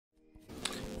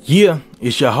Yeah,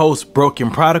 it's your host,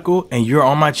 Broken Prodigal, and you're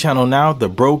on my channel now, the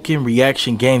Broken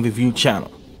Reaction Game Review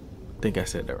channel. I think I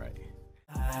said that right.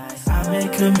 I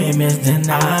make commitments, then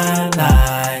I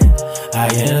lie.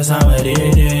 I hear some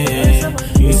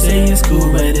addicted. You say it's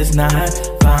cool, but it's not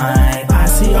fine. I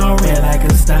see all red like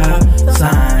a stop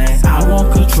sign. I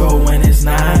want control when it's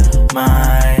not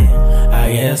mine.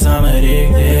 I guess I'm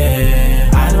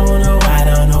addicted. I don't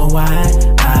know why.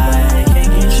 I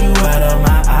can't get you out of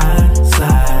my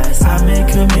eyesight. I make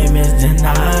commitments, then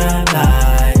I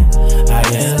lie. I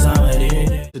guess I'm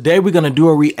addicted. Today we're gonna do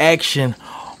a reaction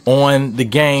on the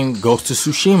game Ghost of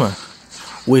Tsushima,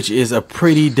 which is a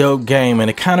pretty dope game, and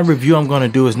the kind of review I'm going to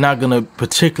do is not going to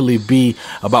particularly be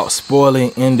about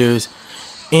spoiling endings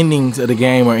of the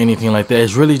game or anything like that.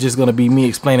 It's really just going to be me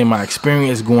explaining my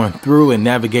experience going through and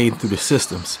navigating through the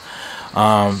systems.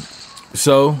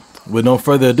 So with no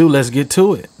further ado, let's get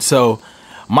to it. So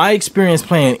my experience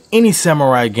playing any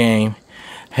samurai game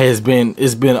has been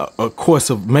a course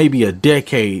of maybe a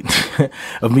decade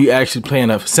of me actually playing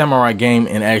a samurai game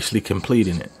and actually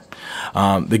completing it.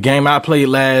 The game I played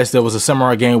last that was a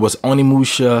samurai game was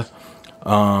Onimusha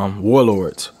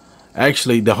Warlords.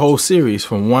 Actually, the whole series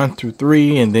from 1 through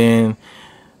 3, and then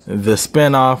the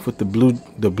spinoff with the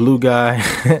blue guy.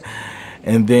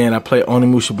 And then I played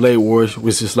Onimusha Blade Wars,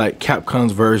 which is like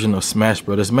Capcom's version of Smash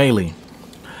Brothers Melee.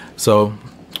 So,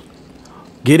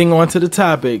 getting on to the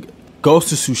topic,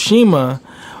 Ghost of Tsushima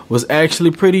was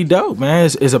actually pretty dope, man.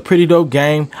 It's a pretty dope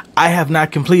game. I have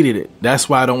not completed it. That's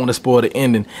why I don't want to spoil the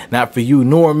ending. Not for you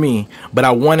nor me, but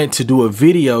I wanted to do a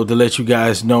video to let you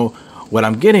guys know what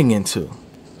I'm getting into.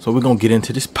 So we're gonna get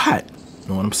into this pot. You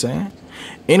know what I'm saying?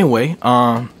 Anyway,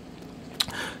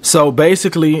 so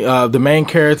basically, the main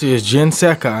character is Jin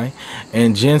Sakai,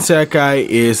 and Jin Sakai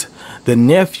is the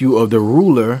nephew of the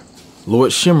ruler,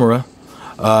 Lord Shimura.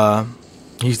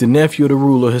 He's the nephew of the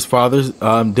ruler. His father's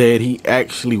dead. He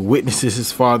actually witnesses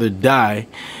his father die,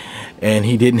 and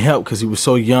he didn't help because he was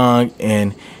so young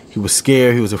and he was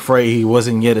scared. He was afraid. He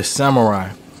wasn't yet a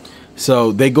samurai.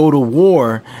 So they go to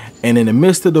war, and in the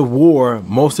midst of the war,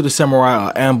 most of the samurai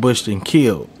are ambushed and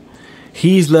killed.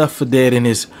 He's left for dead, and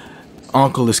his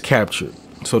uncle is captured.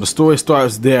 So the story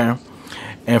starts there,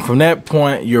 and from that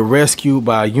point, you're rescued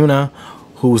by Yuna,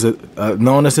 who's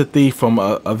known as a thief from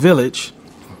a village.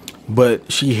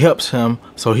 But she helps him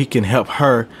so he can help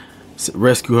her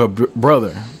rescue her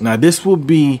brother. Now, this will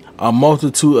be a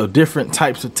multitude of different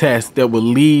types of tasks that will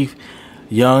leave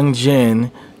young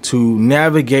Jin to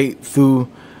navigate through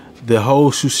the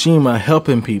whole Tsushima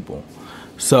helping people.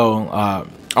 So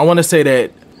I want to say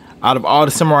that out of all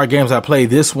the samurai games I played,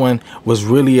 this one was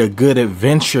really a good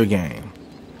adventure game.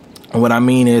 And what I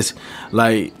mean is,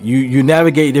 like, you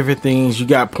navigate different things. You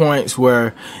got points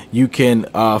where you can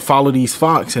follow these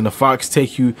fox, and the fox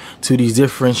take you to these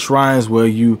different shrines where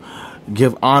you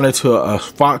give honor to a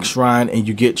fox shrine and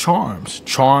you get charms.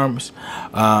 Charms,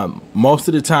 most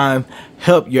of the time,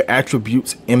 help your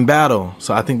attributes in battle.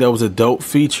 So I think that was a dope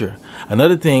feature.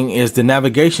 Another thing is the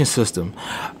navigation system.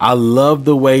 I love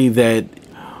the way that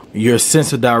your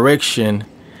sense of direction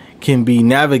can be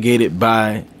navigated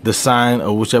by the sign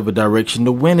of whichever direction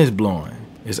the wind is blowing.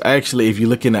 It's actually, if you're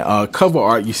looking at cover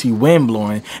art, you see wind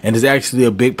blowing, and it's actually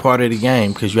a big part of the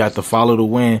game because you have to follow the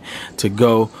wind to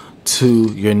go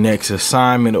to your next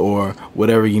assignment or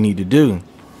whatever you need to do.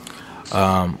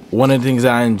 One of the things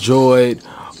I enjoyed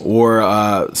were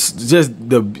just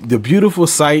the beautiful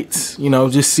sights, you know,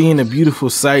 just seeing the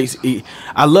beautiful sights.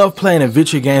 I love playing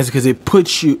adventure games because it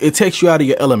takes you out of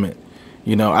your element.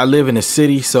 You know, I live in a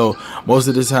city, so most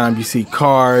of the time you see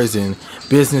cars and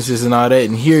businesses and all that.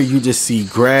 And here you just see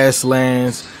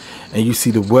grasslands and you see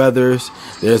the weathers.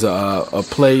 There's a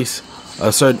place,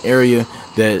 a certain area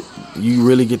that you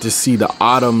really get to see the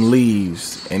autumn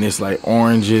leaves. And it's like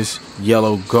oranges,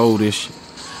 yellow, goldish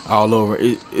all over.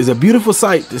 It's a beautiful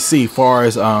sight to see as far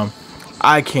as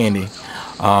eye candy.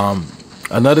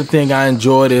 Another thing I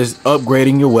enjoyed is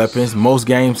upgrading your weapons. Most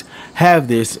games have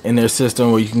this in their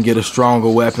system where you can get a stronger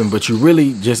weapon, but you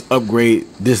really just upgrade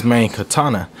this main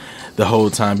katana the whole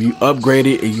time. You upgrade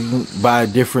it and you can buy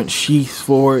different sheaths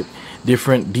for it,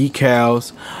 different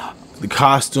decals, the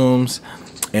costumes,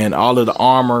 and all of the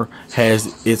armor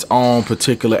has its own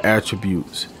particular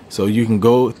attributes. So you can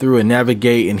go through and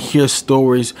navigate and hear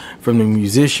stories from the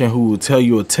musician who will tell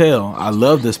you a tale. I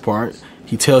love this part.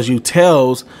 He tells you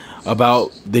tales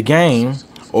about the game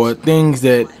or things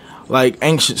that, like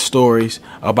ancient stories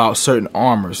about certain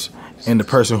armors and the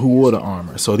person who wore the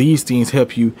armor. So these things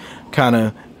help you kind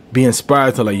of be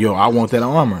inspired to, like, yo, I want that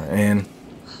armor. And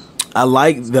I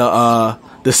like the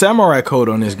samurai code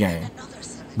on this game.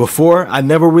 before, I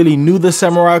never really knew the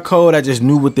samurai code. I just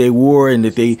knew what they wore and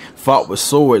that they fought with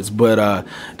swords. But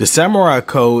the samurai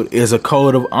code is a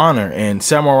code of honor, and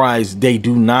samurais, they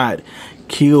do not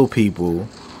kill people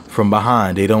from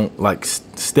behind. They don't like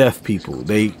stealth people.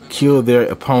 They kill their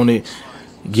opponent,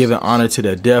 giving honor to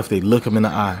their death. They look them in the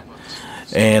eye.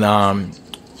 And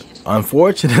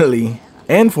unfortunately,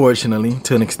 and fortunately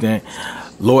to an extent,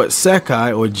 Lord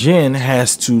Sekai, or Jin,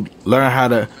 has to learn how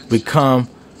to become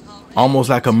almost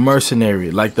like a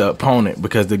mercenary, like the opponent,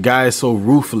 because the guy is so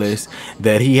ruthless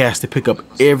that he has to pick up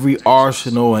every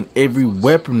arsenal and every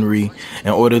weaponry in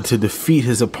order to defeat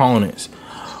his opponents,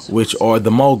 which are the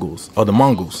Mongols. And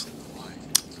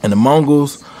the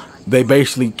Mongols, they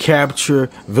basically capture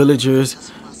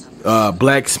villagers,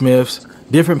 blacksmiths,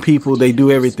 different people. They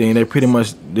do everything. They're pretty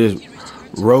much this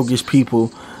roguish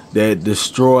people that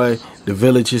destroy the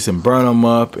villages and burn them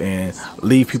up and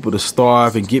leave people to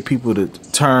starve and get people to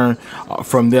turn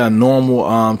from their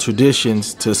normal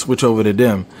traditions to switch over to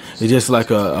them. It's just like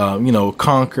a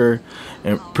conquer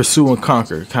and pursue and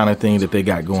conquer kind of thing that they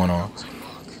got going on.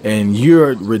 And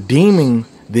you're redeeming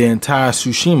the entire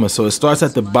Tsushima. So it starts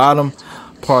at the bottom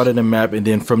part of the map, and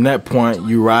then from that point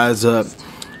you rise up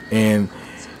and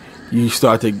you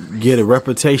start to get a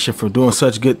reputation for doing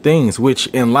such good things, which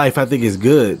in life I think is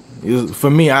good. For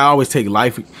me, I always take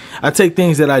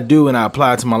things that I do and I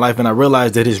apply it to my life, and I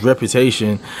realize that his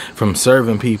reputation from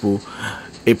serving people,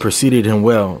 it preceded him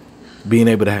well. Being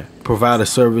able to provide a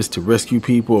service to rescue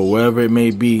people or whatever it may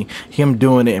be, him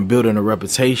doing it and building a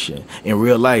reputation. In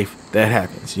real life, that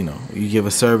happens. You give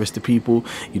a service to people,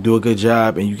 you do a good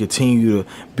job, and you continue to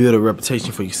build a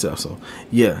reputation for yourself. So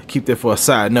yeah, keep that for a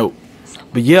side note.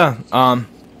 But yeah,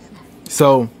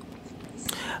 so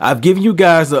I've given you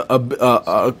guys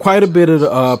quite a bit of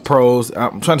the pros.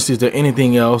 I'm trying to see if there's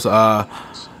anything else.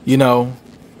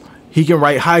 He can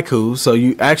write haiku, so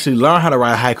you actually learn how to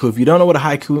write haiku. If you don't know what a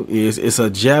haiku is, it's a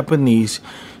Japanese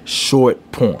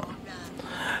short poem.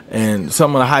 And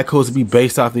some of the haikus will be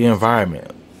based off the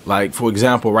environment. Like, for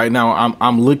example, right now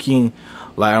I'm looking,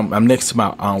 like I'm next to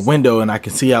my window and I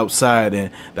can see outside,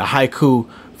 and the haiku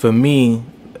for me,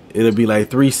 it'll be like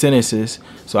 3 sentences.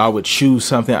 So I would choose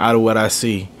something out of what I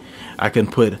see. I can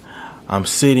put, I'm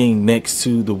sitting next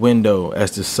to the window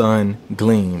as the sun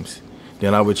gleams.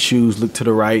 Then I would choose, look to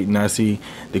the right, and I see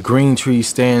the green trees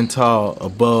stand tall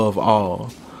above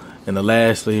all. And the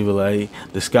last leave, like,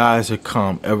 the skies are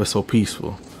calm, ever so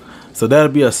peaceful. So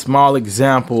that'll be a small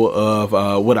example of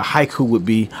what a haiku would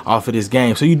be off of this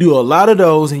game. So you do a lot of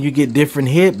those, and you get different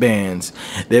headbands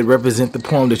that represent the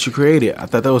poem that you created. I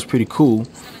thought that was pretty cool.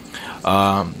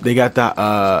 They got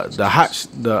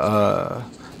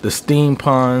the steam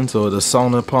ponds or the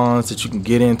sauna ponds that you can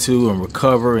get into and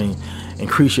recover and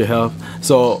increase your health.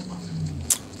 So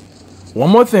one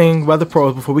more thing about the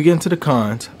pros before we get into the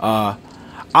cons. I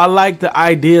like the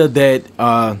idea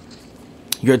that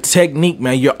your technique,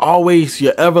 man, you're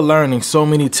ever learning so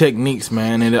many techniques,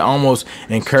 man, and it almost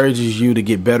encourages you to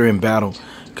get better in battle,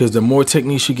 because the more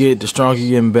techniques you get, the stronger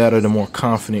you get better, the more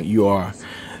confident you are.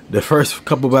 The first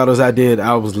couple battles I did,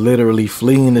 I was literally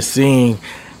fleeing the scene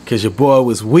because your boy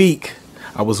was weak.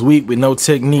 I was weak with no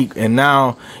technique, and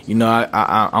now,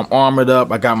 I'm armored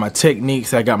up. I got my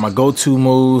techniques, I got my go-to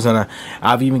moves, and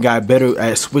I've even got better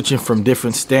at switching from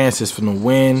different stances, from the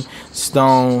wind,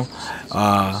 stone,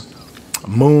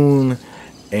 moon,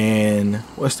 and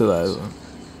what's the other one?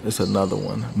 There's another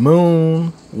one.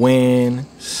 Moon, wind,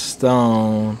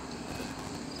 stone.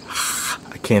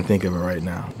 Can't think of it right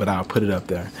now, but I'll put it up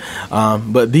there.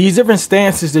 But these different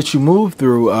stances that you move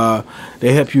through,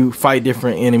 they help you fight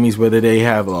different enemies. Whether they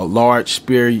have a large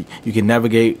spear, you can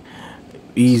navigate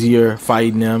easier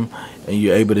fighting them, and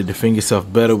you're able to defend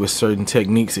yourself better with certain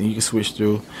techniques, and you can switch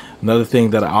through. Another thing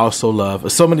that I also love,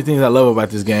 so many things I love about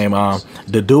this game,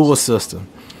 the duel system.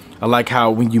 I like how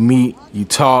when you meet, you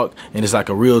talk, and it's like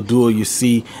a real duel. You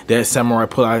see that samurai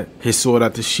pull out his sword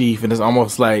out the sheath, and it's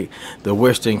almost like the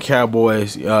Western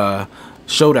cowboys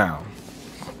showdown.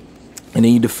 And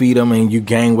then you defeat them, and you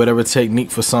gain whatever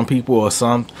technique for some people, or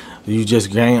some you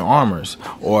just gain armors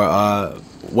or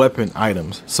weapon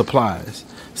items, supplies.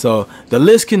 So the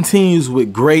list continues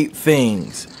with great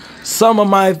things. Some of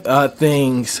my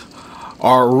things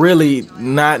are really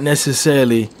not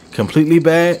necessarily completely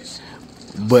bad.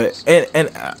 But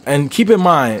and keep in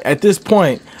mind, at this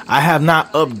point, I have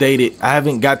not updated. I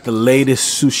haven't got the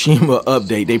latest Tsushima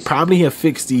update. They probably have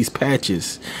fixed these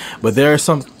patches, but there are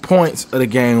some points of the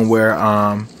game where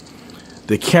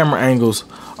the camera angles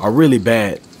are really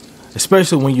bad,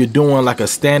 especially when you're doing like a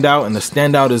standout. And the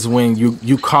standout is when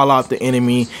you call out the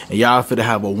enemy and y'all fit to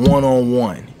have a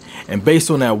one-on-one. and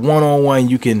based on that one-on-one,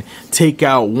 you can take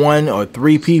out 1 or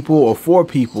 3 people or 4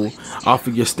 people off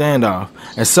of your standoff.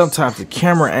 And sometimes the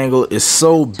camera angle is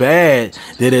so bad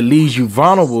that it leaves you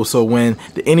vulnerable, so when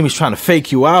the enemy's trying to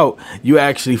fake you out, you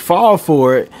actually fall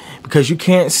for it because you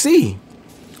can't see.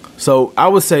 So I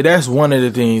would say that's one of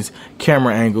the things,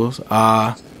 camera angles.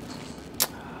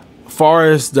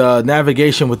 Far as the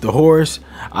navigation with the horse,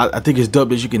 I think it's dope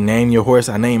that you can name your horse.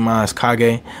 I named mine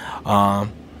Kage.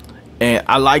 And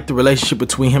I like the relationship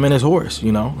between him and his horse.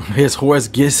 You know, his horse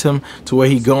gets him to where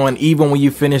he's going. Even when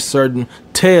you finish certain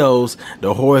tails,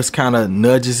 the horse kind of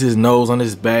nudges his nose on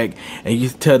his back, and you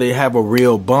can tell they have a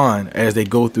real bond as they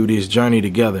go through this journey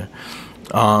together.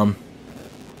 But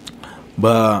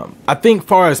I think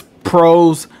far as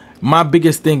pros, my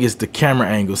biggest thing is the camera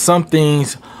angle. Some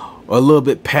things are a little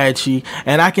bit patchy,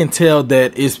 and I can tell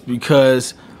that it's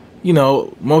because, you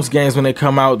know, most games when they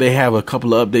come out, they have a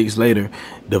couple of updates later.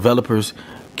 Developers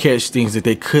catch things that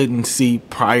they couldn't see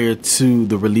prior to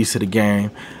the release of the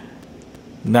game.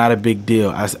 Not a big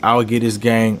deal. I'll get this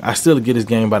game. I still get this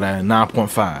game by that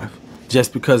 9.5.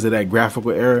 Just because of that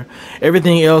graphical error.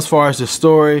 Everything else, as far as the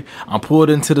story, I'm pulled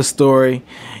into the story.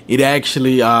 It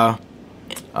actually, the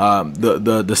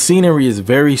scenery is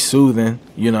very soothing.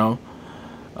 You know,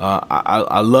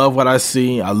 I love what I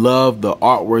see. I love the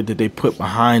artwork that they put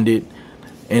behind it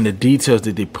and the details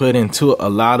that they put into a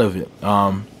lot of it.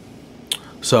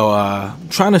 So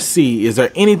trying to see, is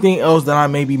there anything else that I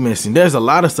may be missing? There's a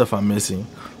lot of stuff I'm missing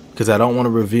because I don't want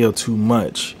to reveal too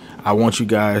much. I want you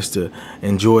guys to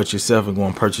enjoy it yourself and go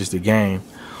and purchase the game.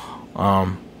 I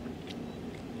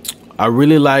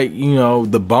really like, you know,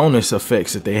 the bonus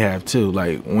effects that they have too.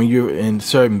 Like when you're in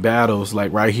certain battles,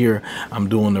 like right here, I'm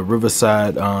doing the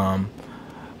Riverside. I'm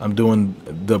doing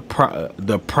the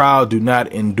Proud Do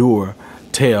Not Endure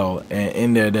tail, and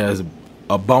in there there's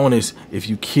a bonus if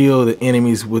you kill the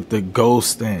enemies with the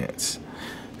ghost stance.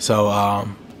 So I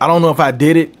don't know if I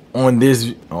did it on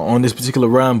this particular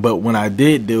run, but when I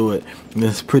did do it,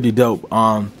 it's pretty dope.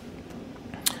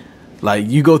 Like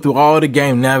you go through all the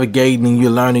game navigating, and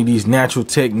you're learning these natural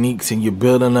techniques, and you're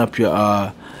building up your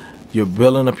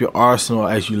arsenal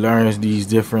as you learn these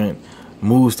different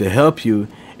moves to help you.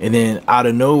 And then out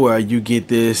of nowhere, you get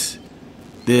this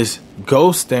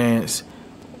ghost stance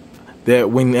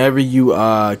that whenever you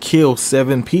kill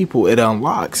 7 people, it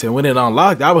unlocks. And when it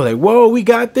unlocked, I was like, whoa, we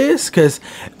got this. Because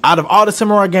out of all the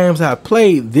samurai games I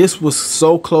played, this was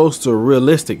so close to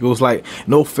realistic. It was like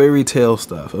no fairy tale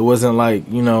stuff. It wasn't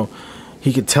like, you know,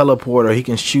 he could teleport or he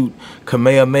can shoot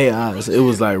Kamehamehas. It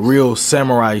was like real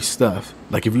samurai stuff.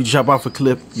 Like if you jump off a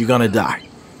cliff, you're gonna die.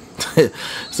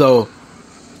 So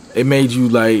it made you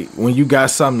like, when you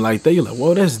got something like that, you're like,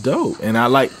 whoa, that's dope. And I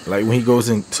like when he goes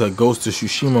into Ghost of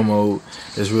Tsushima mode,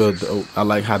 it's real dope. I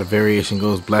like how the variation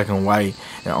goes black and white,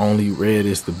 and only red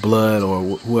is the blood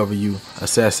or whoever you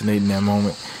assassinate in that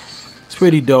moment. It's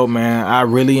pretty dope, man. I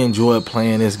really enjoyed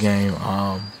playing this game.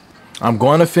 I'm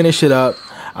going to finish it up.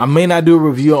 I may not do a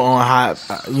review on how,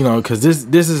 you know, because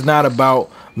this is not about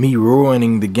me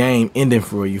ruining the game ending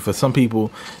for you. For some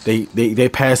people, they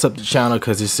pass up the channel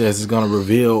because it says it's going to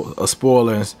reveal a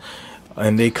spoiler,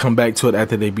 and they come back to it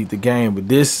after they beat the game. But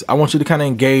this, I want you to kind of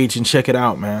engage and check it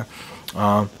out, man.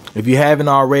 If you haven't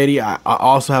already, I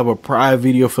also have a prior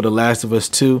video for The Last of Us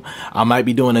 2. I might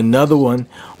be doing another one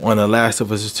on The Last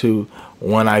of Us 2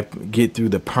 when I get through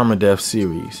the permadeath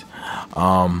series.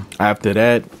 After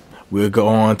that, we'll go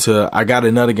on to, I got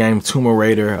another game, Tomb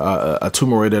Raider, a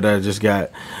Tomb Raider that I just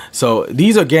got. So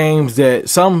these are games that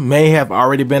some may have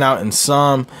already been out and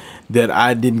some that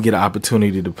I didn't get an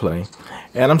opportunity to play.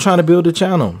 And I'm trying to build a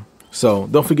channel. So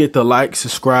don't forget to like,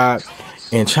 subscribe,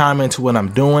 and chime into what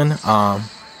I'm doing.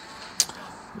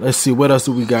 Let's see, what else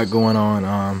do we got going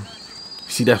on?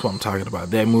 See, that's what I'm talking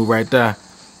about. That move right there,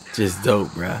 just dope,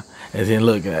 bruh. And then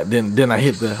look, then I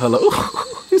hit the hello.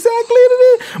 You see I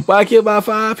cleared it? But I killed about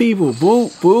 5 people.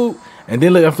 Boop, boop. And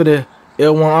then look for the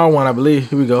L1R1, I believe.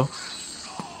 Here we go.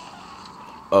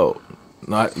 Oh,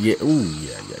 not yet. Ooh,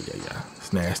 yeah.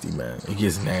 It's nasty, man. It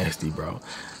gets nasty, bro.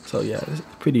 So yeah, it's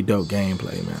pretty dope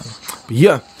gameplay, man. But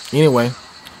yeah, anyway,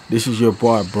 this is your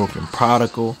boy Broken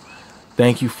Prodigal.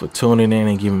 Thank you for tuning in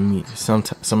and giving me some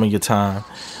of your time.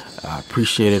 I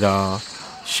appreciate it all.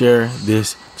 Share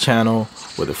this channel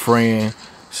with a friend.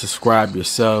 Subscribe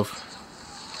yourself.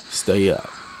 Stay up.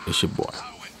 It's your boy.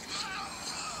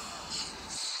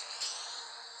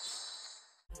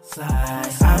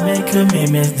 I make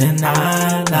commitments, then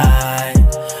I lie.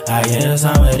 I hear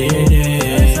somebody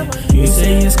there. You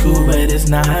say it's cool, but it's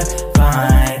not.